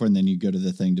what you pay for, and then you go to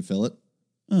the thing to fill it.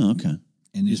 Oh, okay.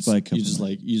 And you just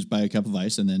buy a cup of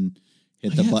ice, and then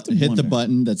hit the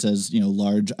button that says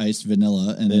large iced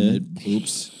vanilla, and then it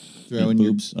boops.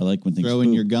 I like when things throw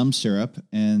in your gum syrup,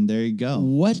 and there you go.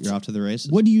 You're off to the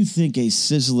races. What do you think a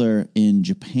Sizzler in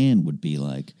Japan would be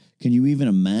like? Can you even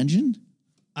imagine?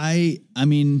 I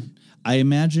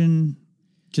imagine,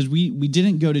 because we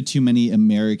didn't go to too many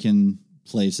American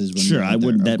places. When sure, I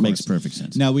wouldn't. That makes perfect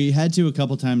sense. Now, we had to a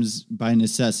couple times by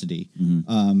necessity,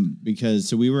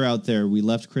 because we were out there. We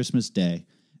left Christmas Day.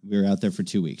 We were out there for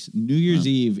 2 weeks. New Year's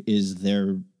Eve is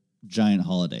their giant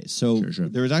holiday. So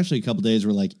there was actually a couple days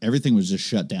where everything was just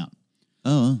shut down.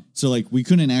 Oh. So we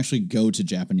couldn't actually go to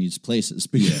Japanese places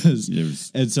because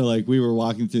and so we were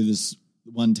walking through this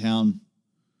one town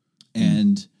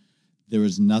and there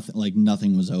was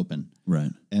nothing was open.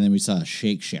 Right. And then we saw a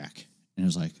Shake Shack and it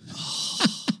was like,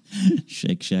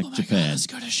 Shake Shack Japan. God, let's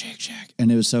go to Shake Shack.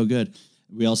 And it was so good.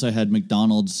 We also had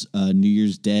McDonald's New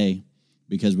Year's Day,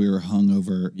 because we were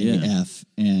hungover AF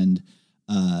and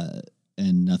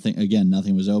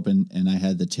nothing was open, and I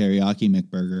had the teriyaki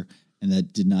McBurger, and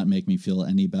that did not make me feel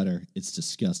any better. It's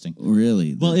disgusting.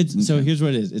 Really? Well, so here's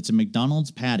what it is. It's a McDonald's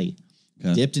patty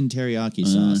dipped in teriyaki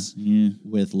sauce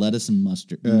with lettuce and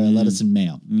mustard, lettuce and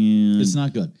mayo. Yeah. It's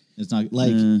not good. It's not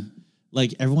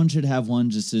everyone should have one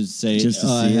just to say,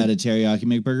 I had a teriyaki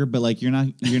McBurger, but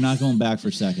you're not going back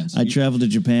for seconds. I traveled to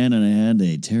Japan and I had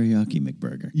a teriyaki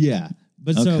McBurger. Yeah.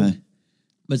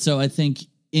 But so I think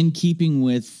in keeping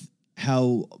with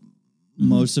how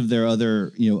most of their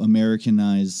other,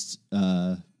 Americanized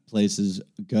places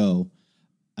go,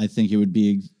 I think it would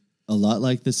be a lot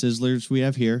like the Sizzlers we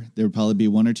have here. There would probably be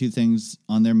one or two things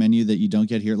on their menu that you don't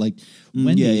get here, like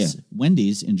Wendy's. yeah.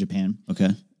 Wendy's in Japan. Okay.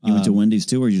 You went to Wendy's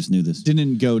too, or you just knew this?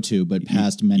 Didn't go to, but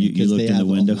passed many You because looked they in have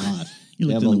the window. a lot. You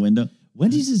They looked have in the window?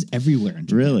 Wendy's is everywhere in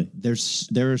Japan. Really?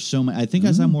 There are so many. I think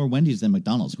I saw more Wendy's than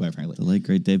McDonald's, quite frankly. The late,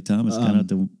 great Dave Thomas got out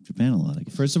to Japan a lot, I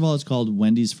guess. First of all, it's called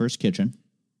Wendy's First Kitchen.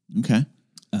 Okay.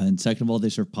 And second of all, they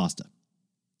serve pasta.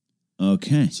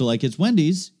 Okay. So, like, it's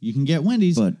Wendy's. You can get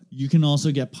Wendy's, But- you can also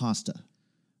get pasta.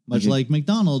 Much like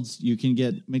McDonald's, you can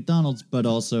get McDonald's, but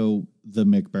also the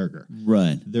McBurger.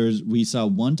 Right. We saw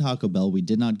one Taco Bell. We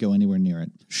did not go anywhere near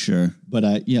it. Sure.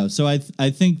 But so I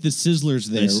think the Sizzlers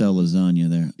there. They sell lasagna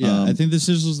there. Yeah, I think the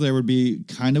Sizzlers there would be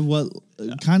kind of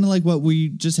like what we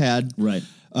just had. Right.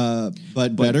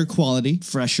 But better quality.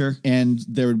 Fresher. And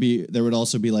there would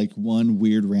also be like one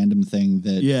weird random thing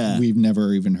that we've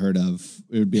never even heard of.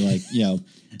 It would be like,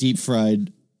 deep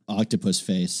fried octopus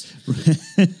face.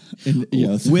 And,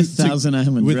 with Thousand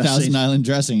Island with dressing. Thousand Island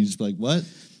dressing. You're just like, what?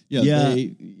 Yeah.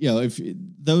 When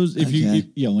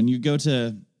you go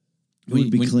to It would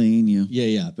be clean,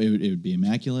 yeah, but it would be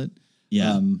immaculate.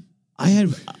 Yeah. I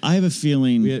have a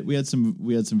feeling We had some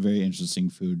very interesting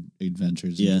food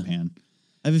adventures in Japan.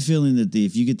 I have a feeling that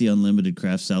if you get the unlimited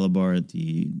craft salad bar at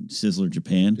the Sizzler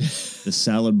Japan, the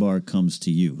salad bar comes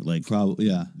to you. Like Probably,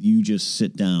 yeah. you just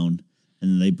sit down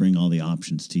and they bring all the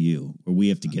options to you, or we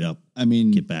have to get up. I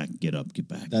mean, get back, get up, get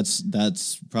back.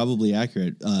 That's probably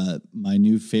accurate. My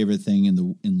new favorite thing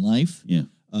in life,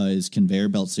 is conveyor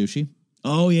belt sushi.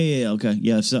 Oh yeah, okay,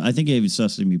 yeah. So I think I even saw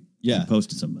something. You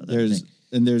posted something about that.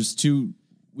 There's two.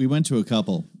 We went to a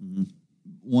couple. Mm-hmm.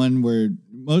 One where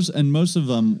most of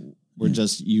them were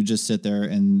you just sit there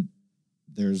and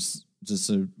there's just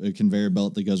a conveyor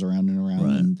belt that goes around and around,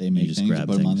 and they make things,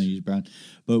 put them on, they use brown.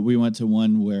 But we went to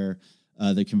one where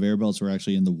the conveyor belts were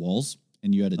actually in the walls,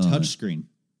 and you had a touch screen.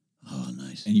 Oh,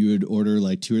 nice! And you would order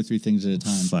like 2 or 3 things at a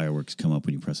time. Fireworks come up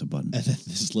when you press a button, and then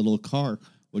this little car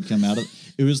would come out of.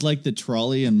 It was like the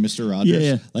trolley in Mr. Rogers.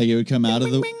 Yeah. Like it would come out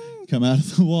of the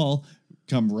wall,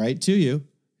 come right to you.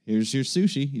 Here's your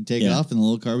sushi. You take it off, and the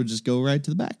little car would just go right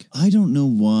to the back. I don't know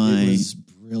why. It was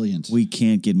brilliant. We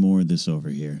can't get more of this over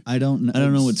here. I don't know. I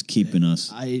don't know what's keeping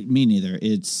us. Me neither.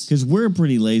 It's because we're a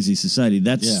pretty lazy society.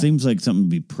 That seems like something to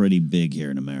be pretty big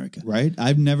here in America, right?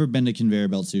 I've never been to conveyor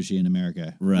belt sushi in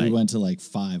America. Right, we went to like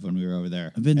 5 when we were over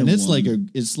there. I've been to it's one.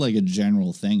 it's like a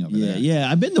general thing over there.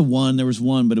 Yeah, I've been to one. There was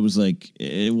one, but it was like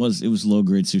it was low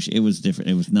grade sushi. It was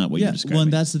different. It was not what you described. Well,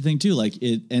 and that's the thing too. Like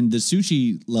it, and the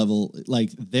sushi level,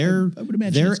 like their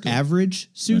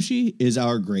average sushi is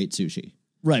our great sushi.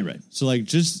 Right. So like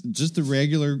just the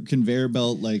regular conveyor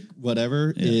belt, like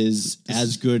whatever is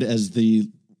as good as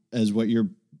what you're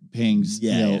paying,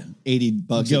 $80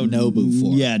 at Nobu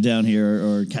for. Yeah, down here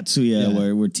or Katsuya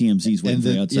where TMZ's waiting for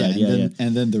you outside.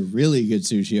 And then the really good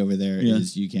sushi over there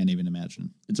is you can't even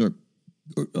imagine. It's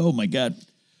oh my God.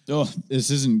 Oh, that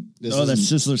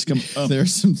Sizzler's coming. Oh.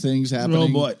 There's some things happening. Oh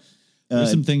boy.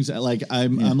 There's some things like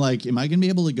I'm like, am I going to be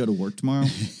able to go to work tomorrow?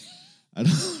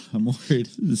 I'm worried.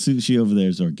 The sushi over there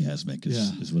is orgasmic,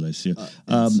 is what I see.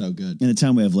 It's so good. In the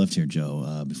time we have left here,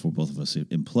 Joe, before both of us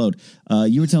implode,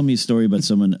 you were telling me a story about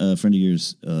someone, a friend of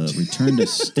yours, returned a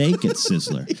steak at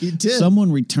Sizzler. He did.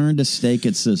 Someone returned a steak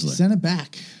at Sizzler. He sent it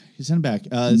back.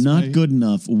 Not good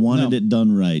enough. Wanted it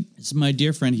done right. It's my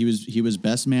dear friend. He was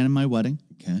best man in my wedding.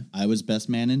 Okay. I was best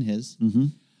man in his. Mm-hmm.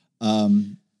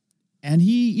 And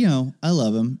he, I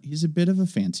love him. He's a bit of a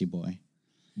fancy boy.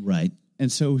 Right.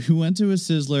 And so we went to a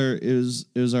Sizzler.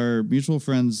 It was our mutual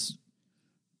friend's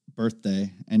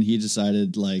birthday, and he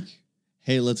decided like,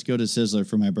 hey, let's go to Sizzler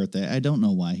for my birthday. I don't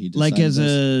know why he decided like as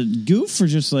a goof or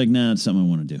just like, nah, it's something I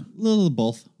want to do. A little of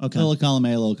both. Okay. A little column A,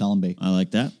 a little column B. I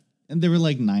like that. And there were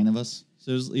like 9 of us.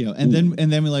 So it was, and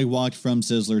then we like walked from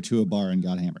Sizzler to a bar and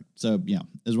got hammered. So it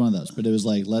was one of those. But it was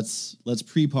like let's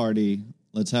pre-party.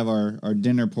 Let's have our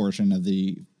dinner portion of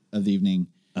the evening.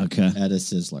 Okay. At a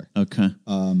Sizzler. Okay.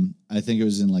 I think it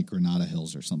was in like Granada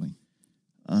Hills or something.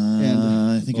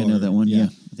 I think I know that one. Yeah.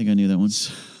 I think I knew that one.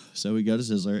 So we go to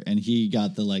Sizzler, and he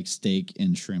got the like steak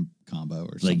and shrimp combo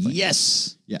or something. Like,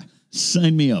 yes. Yeah.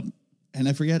 Sign me up. And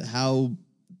I forget how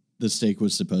the steak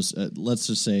was supposed to, let's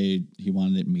just say he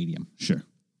wanted it medium. Sure.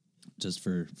 Just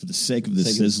for the sake of the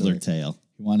Sizzler tale.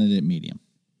 He wanted it medium.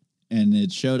 And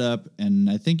it showed up, and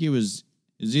I think it was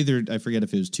either, I forget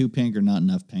if it was too pink or not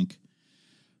enough pink.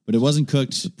 But it wasn't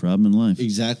cooked. It's a problem in life.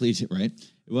 Exactly, right?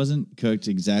 It wasn't cooked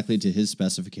exactly to his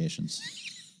specifications.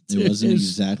 It wasn't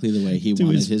exactly the way he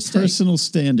wanted his steak. Personal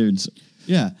standards.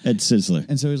 Yeah. At Sizzler.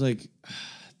 And so he's like,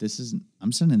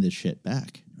 I'm sending this shit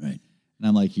back. Right. And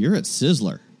I'm like, you're at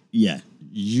Sizzler. Yeah.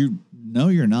 You're No,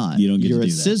 you're not. You don't get to You're do a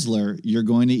that. Sizzler. You're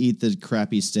going to eat the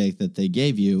crappy steak that they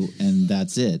gave you, and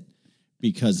that's it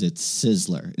because it's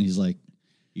Sizzler. And he's like,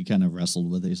 he kind of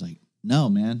wrestled with it. He's like, no,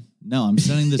 man. No, I'm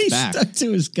sending this He back. stuck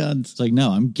to his guns. It's like, no,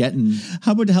 I'm getting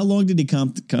How long did he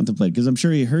contemplate? Because I'm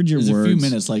sure he heard your It was words. a few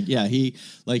minutes. Like, yeah, he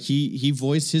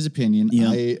voiced his opinion.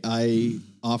 Yeah. I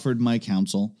offered my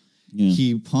counsel. Yeah.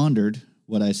 He pondered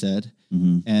what I said,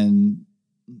 and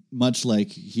much like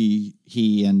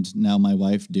he and now my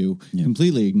wife do,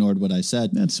 completely ignored what I said.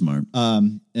 That's smart.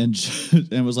 And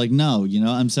was like, no,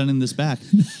 I'm sending this back.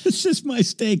 This is my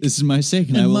steak. This is my steak,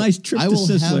 And my trip to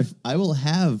Sizzler. I will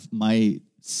have my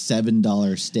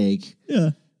 $7 steak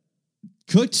Yeah.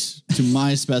 cooked to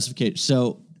my specification.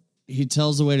 So he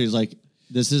tells the waiter, he's like,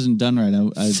 this isn't done right.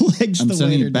 Flags I'm the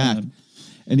sending waiter it back. down.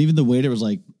 And even the waiter was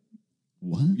like,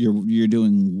 what? You're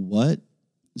doing what?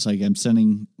 It's like, I'm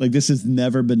sending. Like this has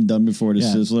never been done before to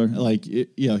Sizzler. Like, he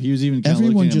was even kind of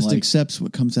Everyone looking at him just like, accepts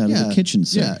what comes out of the kitchen,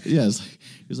 sir. Yeah. It's like,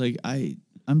 he was like,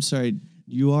 I'm sorry.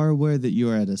 You are aware that you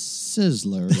are at a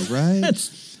Sizzler, right?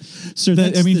 Sir,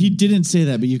 He didn't say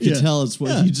that, but you could tell it's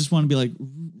what you just want to be like,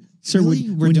 Sir, really?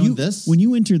 We're doing this? When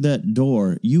you enter that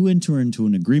door, you enter into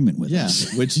an agreement with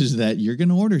us. which is that you're going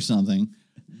to order something.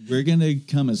 We're going to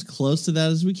come as close to that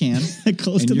as we can.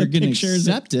 Close and to you're the gonna pictures,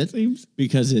 accept it it seems.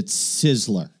 because it's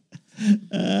Sizzler.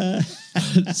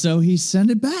 So he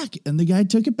sent it back, and the guy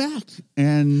took it back.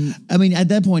 And I mean, at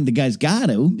that point, the guy's got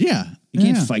to. yeah, You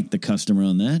can't fight the customer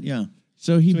on that. Yeah.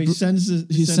 So he sends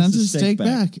his steak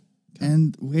back.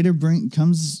 And waiter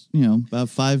comes, about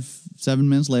 5-7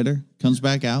 minutes later, comes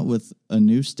back out with a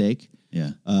new steak.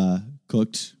 Yeah.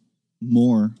 Cooked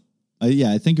more.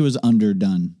 I think it was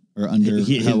underdone or under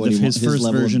his first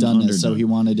level version of doneness. So underdone. he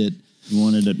wanted it. You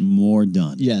wanted it more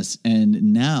done. Yes,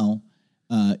 and now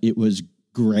it was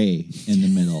gray in the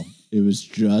middle. It was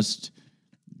just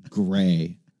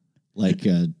gray, like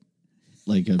a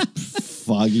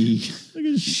foggy. Like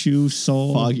a shoe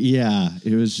sole. Foggy, yeah,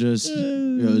 it was just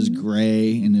it was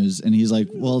gray, and he's like,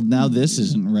 well, now this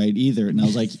isn't right either. And I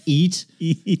was like, eat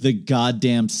the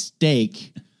goddamn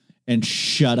steak and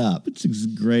shut up. It's as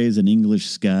gray as an English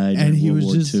sky. And he World was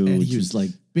War just, II, and he was like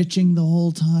bitching the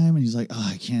whole time, and he's like,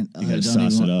 oh, I can't. You gotta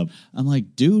sauce it up. I'm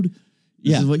like, dude,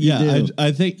 This is what you do.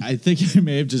 I think I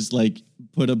may have just like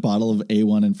put a bottle of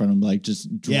A1 in front of him, like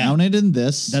just drown it in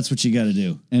this. That's what you got to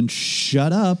do. And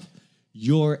shut up.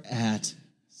 You're at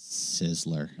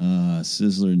Sizzler.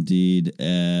 Sizzler indeed.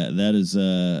 That is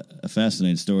a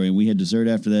fascinating story. And we had dessert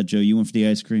after that, Joe. You went for the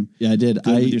ice cream? Yeah, I did.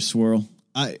 Good with your swirl?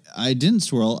 I didn't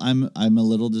swirl. I'm a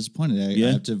little disappointed.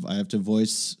 Yeah? I have to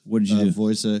voice. What did you do?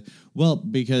 Voice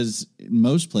because in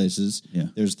most places,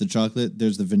 there's the chocolate,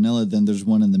 there's the vanilla, then there's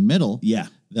one in the middle. Yeah,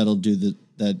 that'll do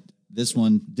that. This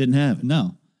one didn't have it.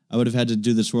 No, I would have had to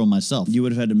do the swirl myself. You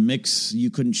would have had to mix. You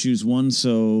couldn't choose one.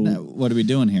 So what are we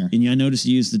doing here? And I noticed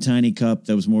you used the tiny cup.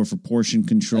 That was more for portion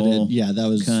control. Yeah, that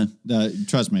was.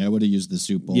 Trust me, I would have used the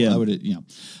soup bowl. Yeah. I would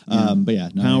have. But yeah,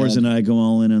 no, Powers and I go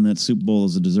all in on that soup bowl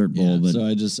as a dessert bowl. But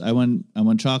so I went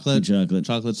chocolate syrup.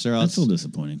 That's a little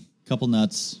disappointing. Couple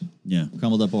nuts, yeah,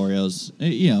 crumbled up Oreos.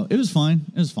 It was fine.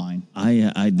 It was fine. They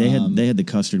had the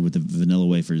custard with the vanilla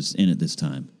wafers in it this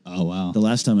time. Oh wow! The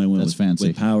last time I went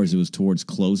with Powers, it was towards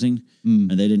closing,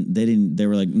 and they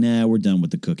were like, nah, we're done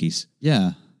with the cookies.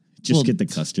 Yeah, just get the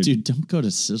custard, dude. Don't go to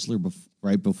Sizzler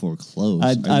right before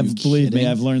close. Believe me,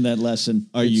 I've learned that lesson.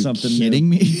 Are you kidding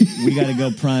me? We got to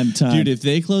go prime time, dude. If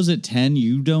they close at 10,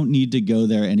 you don't need to go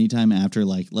there anytime after,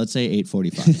 like, let's say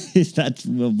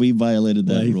 8:45. We violated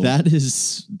that rule.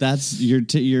 That's you're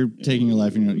taking your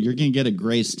life. You're gonna get a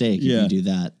gray steak if you do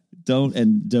that.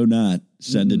 Do not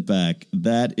send it back.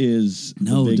 That is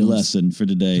a big lesson for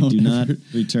today. Do not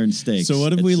return steaks. So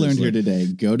what have we learned here today?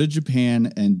 Go to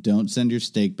Japan and don't send your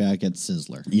steak back at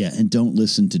Sizzler. Yeah, and don't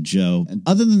listen to Joe.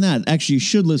 Other than that, actually, you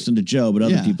should listen to Joe, but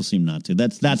other people seem not to.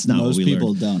 That's not what we learned. Most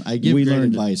people don't. I give great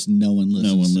advice. No one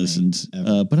listens. No one listens.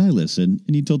 But I listened,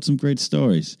 and you told some great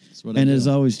stories. And as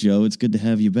always, Joe, it's good to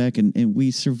have you back. And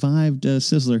we survived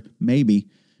Sizzler. Maybe.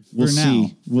 We'll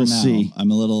see. We'll see.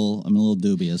 I'm a little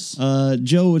dubious.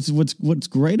 Joe, what's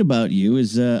great about you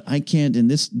is I can't. And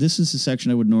this is a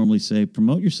section I would normally say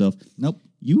promote yourself. Nope.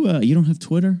 You don't have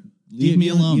Twitter. Leave me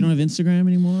alone. You don't have Instagram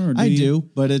anymore. Or I do,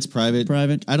 but it's private.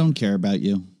 Private. I don't care about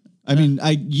you. I mean,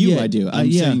 I do.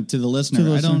 I'm saying to the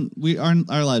listener, I don't.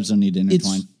 Our lives don't need to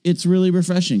intertwine. It's really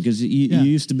refreshing because you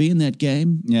used to be in that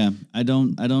game. Yeah, I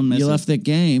don't miss. You left that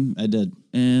game. I did,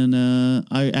 and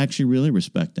I actually really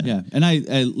respect that. Yeah, and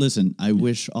I listen. I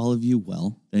wish all of you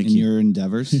well. Thank in you. your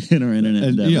endeavors. In our internet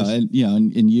endeavors. And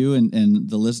you and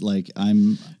the list. Like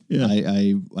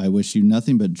I wish you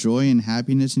nothing but joy and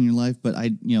happiness in your life. But I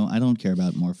don't care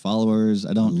about more followers.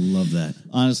 I don't love that.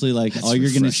 Honestly, like That's all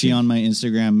you're going to see refreshing. on my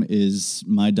Instagram is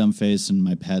my dumb face and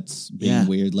my pets being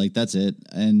weird. Like that's it.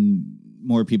 And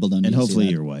more people don't. And need to see hopefully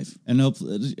that. your wife. And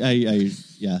hopefully,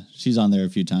 she's on there a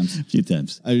few times. A few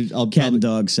times. I'll Cat probably, and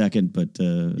dog second, but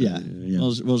yeah.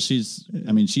 Well, she's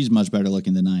much better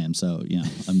looking than I am. So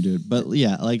I'm good. But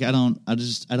yeah, like I don't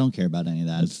care about any of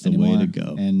that. That's the anymore. way to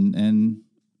go. And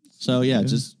so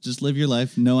just live your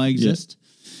life. Know I exist.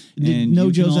 And no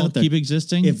you can Joe's all out there. Keep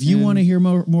existing. If you want to hear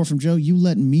more from Joe, you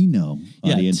let me know.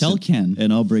 Yeah, audience, tell Ken.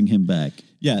 and I'll bring him back.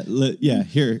 Yeah,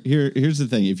 here's the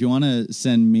thing. If you want to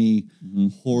send me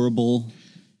horrible,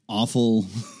 awful,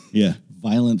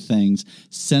 violent things,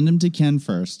 send them to Ken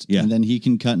first, and then he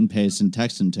can cut and paste and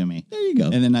text them to me. There you go.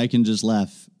 And then I can just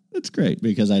laugh. That's great.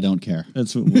 Because I don't care.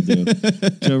 That's what we'll do.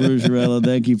 Joe Ruggiero,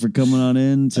 thank you for coming on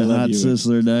in to Hot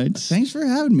Sizzler Nights. Thanks for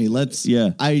having me.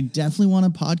 I definitely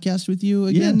want to podcast with you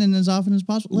again and as often as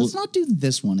possible. Let's not do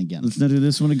this one again. Let's not do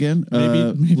this one again.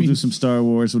 Maybe we'll do some Star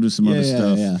Wars. We'll do some other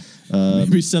stuff. Yeah.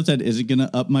 Maybe stuff that isn't going to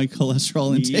up my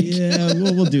cholesterol intake. Yeah,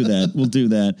 we'll do that. We'll do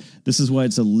that. This is why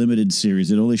it's a limited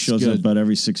series. It only shows up about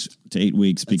every 6 to 8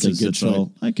 weeks because that's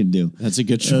all I can do. That's a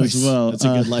good choice. As well. That's a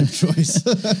good life choice.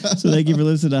 So thank you for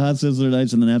listening to Hot Sizzler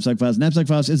Nights on the Knapsack Files. Knapsack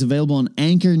Files is available on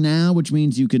Anchor now, which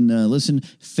means you can listen,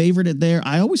 favorite it there.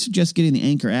 I always suggest getting the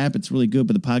Anchor app. It's really good,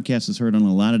 but the podcast is heard on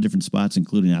a lot of different spots,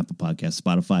 including Apple Podcasts,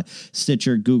 Spotify,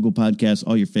 Stitcher, Google Podcasts,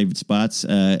 all your favorite spots,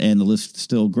 and the list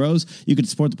still grows. You can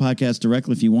support the podcast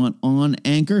directly if you want on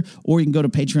Anchor, or you can go to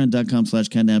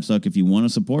patreon.com/KenNapsuck if you want to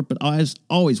support. But as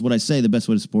always, what I say, the best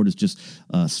way to support is just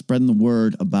spreading the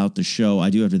word about the show.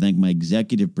 I do have to thank my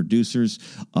executive producers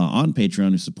on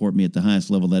Patreon who support me at the highest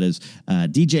level. That is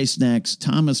DJ Snacks,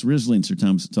 Thomas Risling, Sir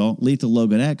Thomas Attall, Lethal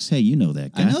Logan X. Hey, you know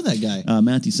that guy. I know that guy.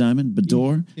 Matthew Simon,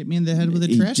 Bador. Hit me in the head with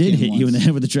a trash can. He did hit you in the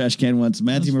head with a trash can once.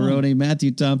 Matthew Maroney, Matthew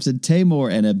Thompson,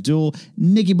 Tamor and Abdul,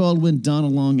 Nikki Baldwin,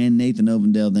 Donald Long, and Nathan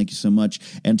Ovendale. Thank you so much.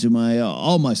 And to my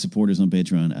all my supporters on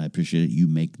Patreon, I appreciate it. You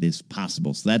make this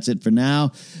possible. So that's it for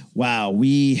now. Wow,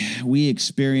 we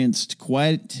experienced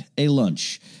quite a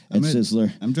lunch at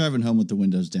Sizzler. I'm driving home with the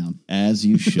windows down. As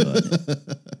you should.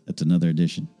 That's another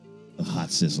edition of Hot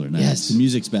Sizzler Nights. Yes, the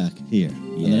music's back. Here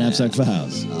on the Knapsack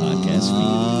Files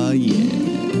podcast feed. Yeah.